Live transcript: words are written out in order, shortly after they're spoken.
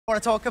I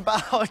want to talk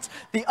about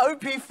the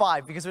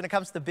OP5 because when it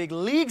comes to the big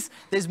leagues,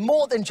 there's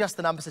more than just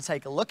the numbers to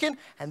take a look in,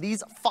 and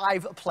these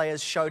 5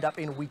 players showed up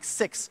in week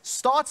 6,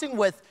 starting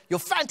with your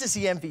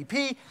fantasy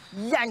MVP,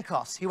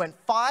 Jankos. He went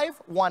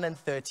 5, 1, and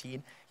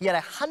 13. He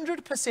had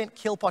 100%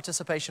 kill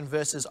participation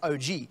versus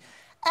OG.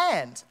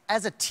 And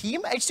as a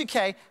team,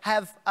 H2K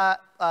have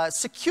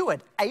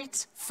secured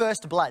 8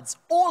 first bloods.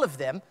 All of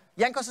them,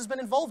 Jankos has been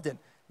involved in.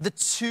 The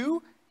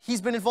 2 he's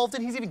been involved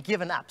in, he's even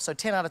given up, so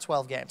 10 out of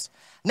 12 games.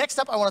 Next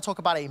up, I want to talk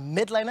about a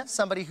mid laner,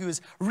 somebody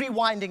who's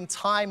rewinding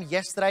time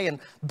yesterday, and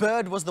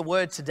Bird was the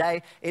word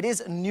today. It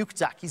is Nuke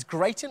Duck. He's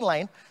great in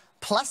lane,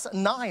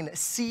 +9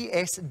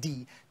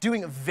 CSD,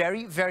 doing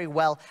very, very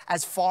well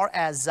as far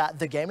as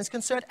the game is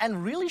concerned,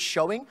 and really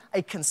showing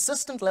a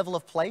consistent level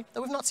of play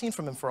that we've not seen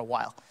from him for a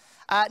while.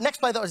 Next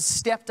player that has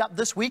stepped up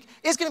this week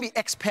is going to be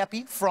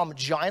X-Peppy from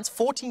Giants,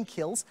 14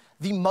 kills,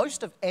 the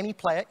most of any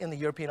player in the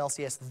European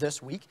LCS this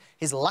week.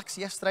 His Lux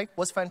yesterday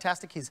was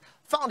fantastic. He's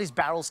found his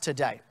barrels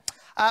today.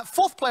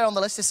 4th player on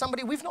the list is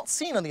somebody we've not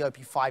seen on the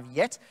OP5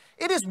 yet.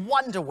 It is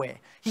Wonderwear.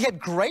 He had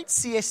great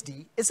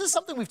CSD. This is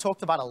something we've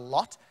talked about a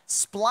lot.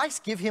 Splice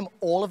give him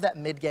all of that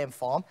mid-game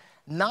farm.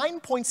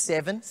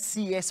 9.7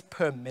 CS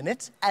per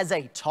minute as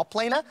a top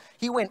laner.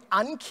 He went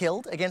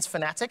unkilled against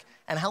Fnatic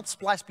and helped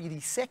Splice be the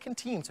 2nd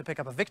team to pick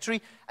up a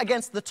victory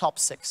against the top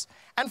 6.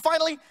 And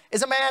finally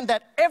is a man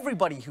that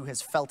everybody who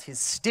has felt his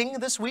sting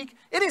this week,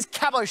 it is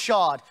Cabo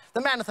Shard,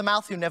 the man with the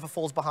mouth who never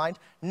falls behind.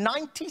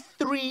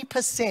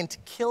 93%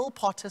 kill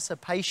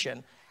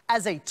participation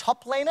as a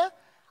top laner.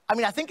 I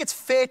mean, I think it's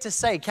fair to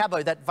say,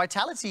 Cabo, that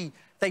Vitality,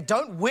 they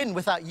don't win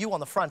without you on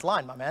the front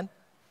line, my man.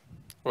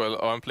 Well,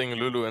 I'm playing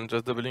Lulu and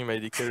just doubling my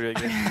AD carry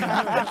again.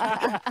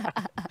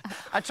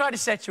 I try to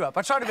set you up.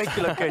 I try to make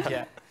you look good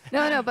here.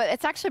 No, but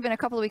it's actually been a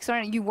couple of weeks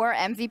running. You were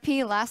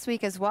MVP last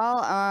week as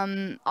well.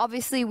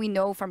 Obviously, we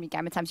know from your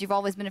Gambit times you've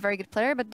always been a very good player, but